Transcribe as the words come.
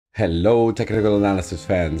Hello, technical analysis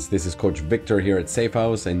fans. This is Coach Victor here at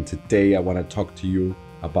Safehouse, and today I want to talk to you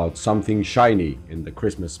about something shiny in the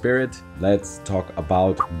Christmas spirit. Let's talk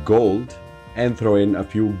about gold and throw in a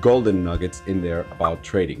few golden nuggets in there about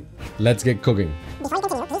trading. Let's get cooking. Before we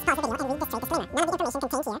continue, please pause the video and read this trade disclaimer. None of the information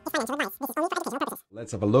contained here is financial advice. This is only for educational purposes.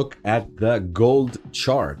 Let's have a look at the gold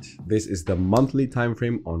chart. This is the monthly time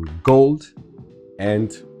frame on gold,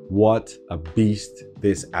 and what a beast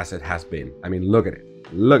this asset has been. I mean, look at it.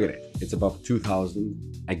 Look at it. It's above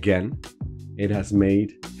 2000 again. It has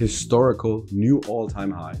made historical new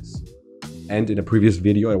all-time highs. And in a previous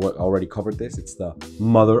video, I already covered this. It's the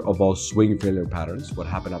mother of all swing failure patterns. What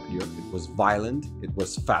happened up here? It was violent. It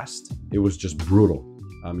was fast. It was just brutal.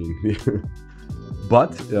 I mean,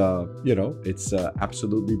 but, you know, it's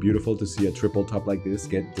absolutely beautiful to see a triple top like this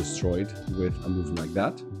get destroyed with a move like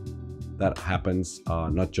that. That happens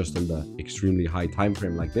not just on the extremely high time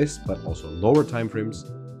frame like this, but also lower time frames,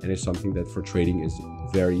 and it's something that for trading is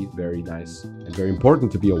very, very nice and very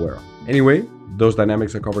important to be aware of. Anyway, those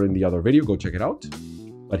dynamics are covered in the other video. Go check it out.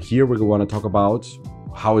 But here we want to talk about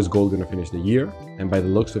how is gold going to finish the year, and by the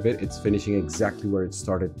looks of it, it's finishing exactly where it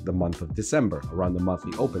started the month of December, around the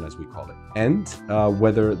monthly open as we call it. And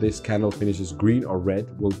whether this candle finishes green or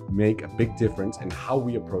red will make a big difference in how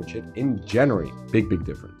we approach it in January. Big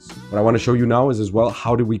difference. What I want to show you now is as well,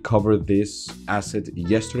 how did we cover this asset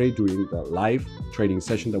yesterday during the live trading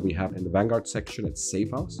session that we have in the Vanguard section at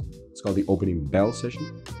Safehouse. It's called the opening bell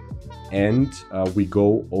session. And we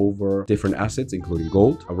go over different assets, including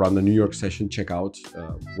gold. Around the New York session, check out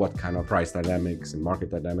what kind of price dynamics and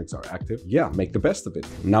market dynamics are active. Yeah, make the best of it.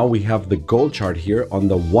 Now we have the gold chart here on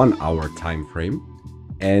the 1 hour time frame.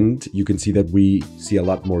 And you can see that we see a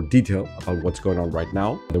lot more detail about what's going on right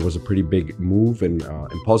now. There was a pretty big move and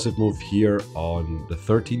impulsive move here on the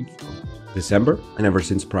 13th of December. And ever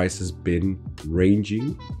since, price has been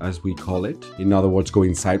ranging, as we call it. In other words,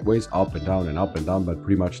 going sideways, up and down, but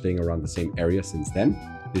pretty much staying around the same area since then.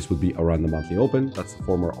 This would be around the monthly open. That's the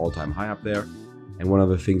former all-time high up there. And one of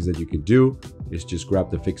the things that you could do is just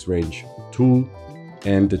grab the fixed range tool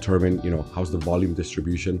and determine, you know, how's the volume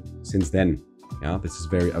distribution since then. Yeah, this is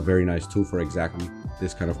a very nice tool for exactly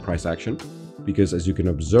this kind of price action, because as you can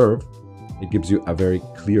observe, it gives you a very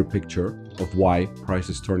clear picture of why price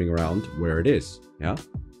is turning around where it is. Yeah,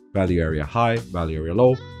 value area high, value area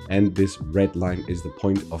low, and this red line is the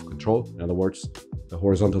point of control. In other words, the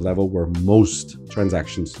horizontal level where most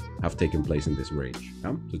transactions have taken place in this range.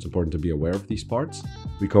 Yeah? So it's important to be aware of these parts.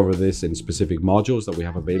 We cover this in specific modules that we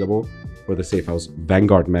have available for the Safehouse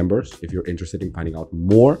Vanguard members. If you're interested in finding out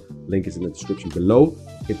more, link is in the description below.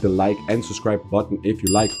 Hit the like and subscribe button if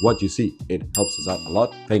you like what you see. It helps us out a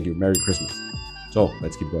lot. Thank you. Merry Christmas. So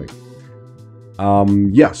let's keep going.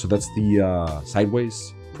 Yeah, so that's the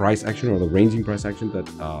sideways price action, or the ranging price action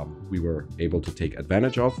that we were able to take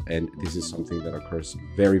advantage of. And this is something that occurs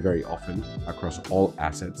very often across all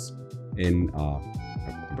assets in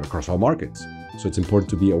across all markets. So it's important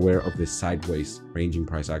to be aware of this sideways ranging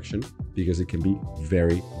price action, because it can be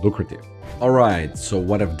very lucrative. All right, so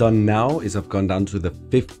what I've done now is I've gone down to the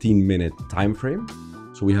 15-minute time frame,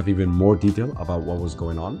 so we have even more detail about what was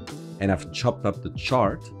going on, and I've chopped up the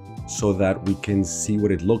chart so that we can see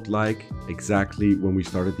what it looked like exactly when we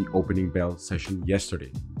started the opening bell session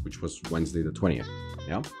yesterday, which was Wednesday the 20th.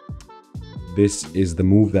 Yeah, this is the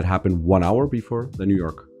move that happened 1 hour before the New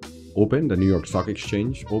York open, the New York Stock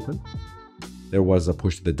Exchange open. There was a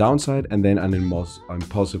push to the downside and then an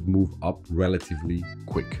impulsive move up relatively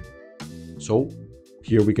quick. So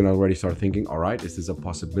here we can already start thinking, all right, is this a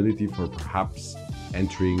possibility for perhaps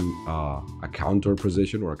entering a counter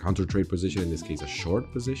position or a counter trade position, in this case a short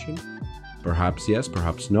position? Perhaps yes,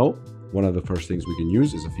 perhaps no. One of the first things we can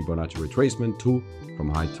use is a Fibonacci retracement tool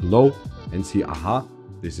from high to low and see, aha,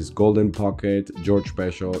 this is golden pocket, George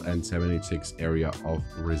special, and 786 area of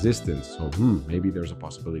resistance. So maybe there's a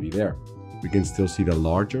possibility there. We can still see the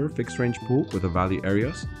larger fixed range pool with the value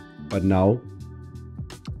areas, but now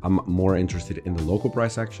I'm more interested in the local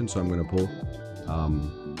price action. So I'm going to pull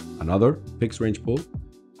another fixed range pool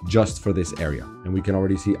just for this area. And we can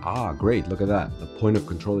already see, great, look at that. The point of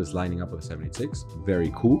control is lining up with 786.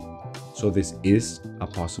 Very cool. So this is a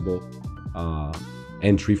possible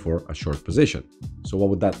entry for a short position. So what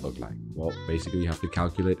would that look like? Well, basically you have to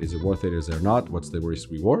calculate, is it worth it? Is there not? What's the risk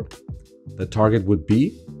reward? The target would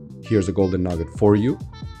be, here's a golden nugget for you.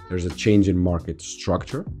 There's a change in market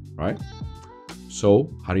structure, right?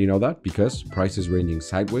 So how do you know that? Because price is ranging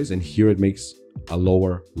sideways, and here it makes a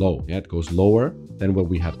lower low. Yeah, it goes lower than what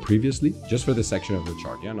we had previously, just for this section of the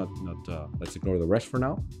chart. Yeah, let's ignore the rest for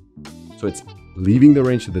now. So it's leaving the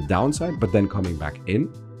range to the downside, but then coming back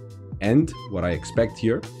in. And what I expect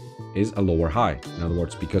here is a lower high. In other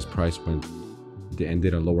words, because price went and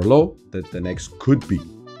did a lower low, that the next could be,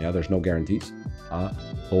 yeah, there's no guarantees, a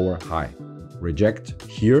lower high. Reject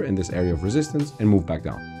here in this area of resistance and move back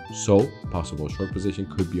down. So possible short position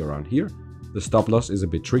could be around here. The stop loss is a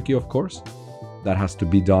bit tricky, of course. That has to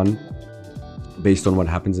be done based on what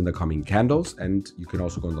happens in the coming candles, and you can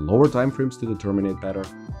also go in the lower time frames to determine it better,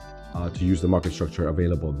 to use the market structure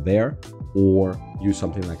available there, or use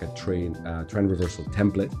something like a trend reversal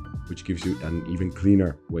template, which gives you an even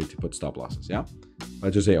cleaner way to put stop losses. Yeah, I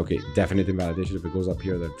just say, okay, definite invalidation. If it goes up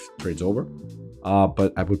here, that trade's over.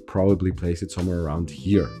 But I would probably place it somewhere around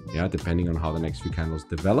here, yeah, depending on how the next few candles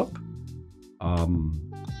develop.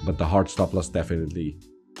 But the hard stop loss, definitely,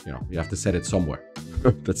 you know, you have to set it somewhere.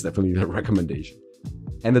 That's definitely the recommendation.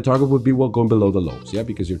 And the target would be, well, going below the lows, yeah,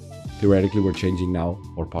 because theoretically we're changing now,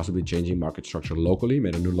 or possibly changing market structure locally,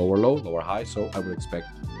 made a new lower low, lower high. So I would expect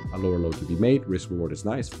a lower low to be made. Risk reward is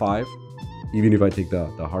nice, 5. Even if I take the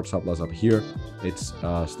hard stop loss up here, it's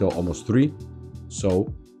still almost 3.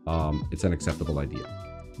 So it's an acceptable idea.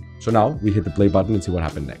 So now we hit the play button and see what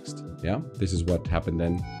happened next. Yeah, this is what happened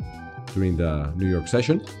then during the New York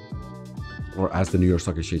session, or as the New York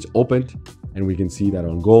Stock Exchange opened, and we can see that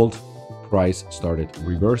on gold, price started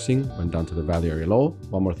reversing, went down to the value area low.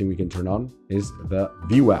 One more thing we can turn on is the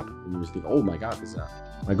VWAP. And you think, oh my God,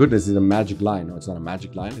 my goodness, this is a magic line. No, it's not a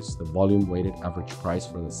magic line. It's the volume weighted average price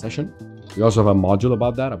for the session. We also have a module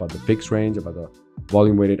about that, about the fixed range, about the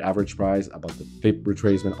volume weighted average price, about the FIP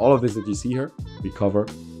retracement. All of this that you see here, we cover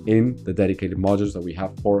in the dedicated modules that we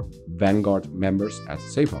have for Vanguard members at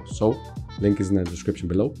Safehouse. So link is in the description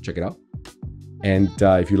below. Check it out. And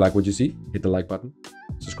if you like what you see, hit the like button,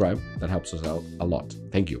 subscribe. That helps us out a lot.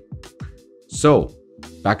 Thank you. So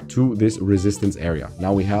back to this resistance area.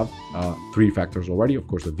 Now we have 3 factors already. Of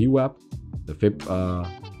course, the VWAP, the FIP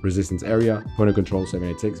resistance area, point of control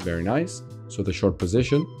 786, very nice. So the short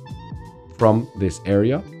position from this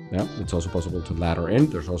area, yeah, it's also possible to ladder in.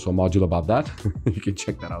 There's also a module about that. You can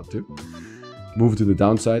check that out too. Move to the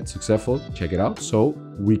downside, successful, check it out. So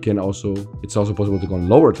we can also, it's also possible to go on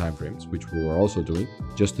lower time frames, which we were also doing,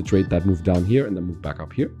 just to trade that move down here and then move back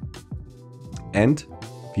up here. And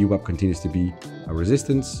VWAP continues to be a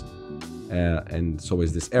resistance, and so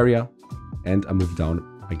is this area, and a move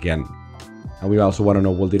down again. And we also want to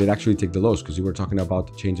know, well, did it actually take the lows? Because you were talking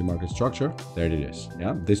about changing market structure. There it is.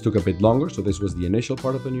 Yeah, this took a bit longer. So this was the initial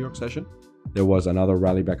part of the New York session. There was another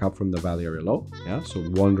rally back up from the value area low. Yeah, so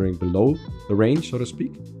wandering below the range, so to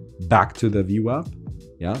speak, back to the VWAP.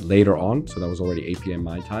 Yeah, later on. So that was already 8 p.m.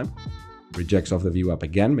 my time. Rejects off the VWAP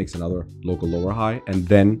again, makes another local lower high, and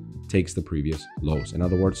then takes the previous lows. In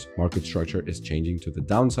other words, market structure is changing to the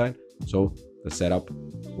downside. So the setup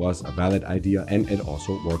was a valid idea, and it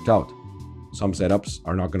also worked out. Some setups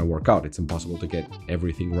are not going to work out. It's impossible to get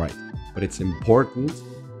everything right. But it's important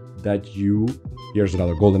that here's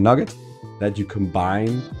another golden nugget, that you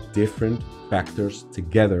combine different factors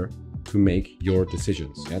together to make your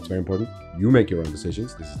decisions. Yeah, it's very important. You make your own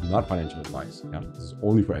decisions. This is not financial advice. Yeah, this is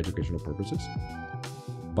only for educational purposes.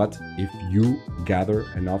 But if you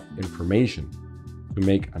gather enough information to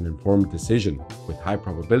make an informed decision with high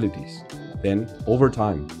probabilities, then over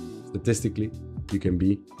time, statistically, you can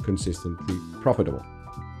be consistently profitable.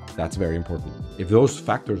 That's very important. If those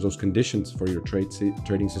factors, those conditions for your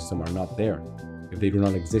trading system are not there, if they do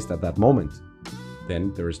not exist at that moment,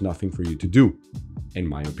 then there is nothing for you to do, in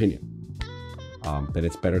my opinion. Then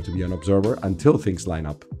it's better to be an observer until things line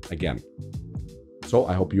up again. So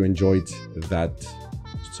I hope you enjoyed that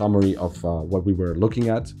summary of what we were looking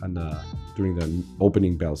at and during the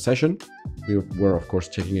opening bell session. We were, of course,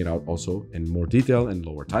 checking it out also in more detail and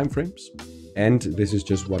lower time frames. And this is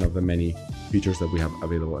just one of the many features that we have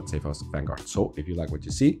available at Safehouse Vanguard. So if you like what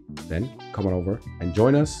you see, then come on over and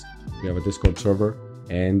join us. We have a Discord server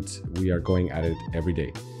and we are going at it every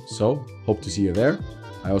day. So hope to see you there.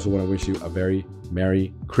 I also want to wish you a very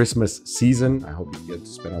Merry Christmas season. I hope you get to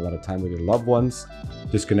spend a lot of time with your loved ones,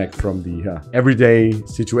 disconnect from the everyday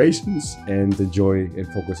situations, and enjoy and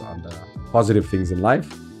focus on the positive things in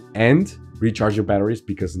life, and recharge your batteries,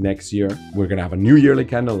 because next year we're going to have a new yearly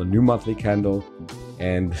candle, a new monthly candle,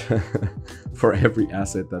 and for every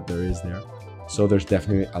asset that there is there. So there's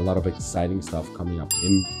definitely a lot of exciting stuff coming up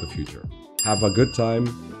in the future. Have a good time.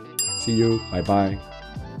 See you. Bye-bye.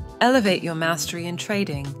 Elevate your mastery in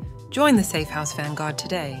trading. Join the Safehouse Vanguard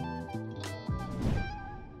today.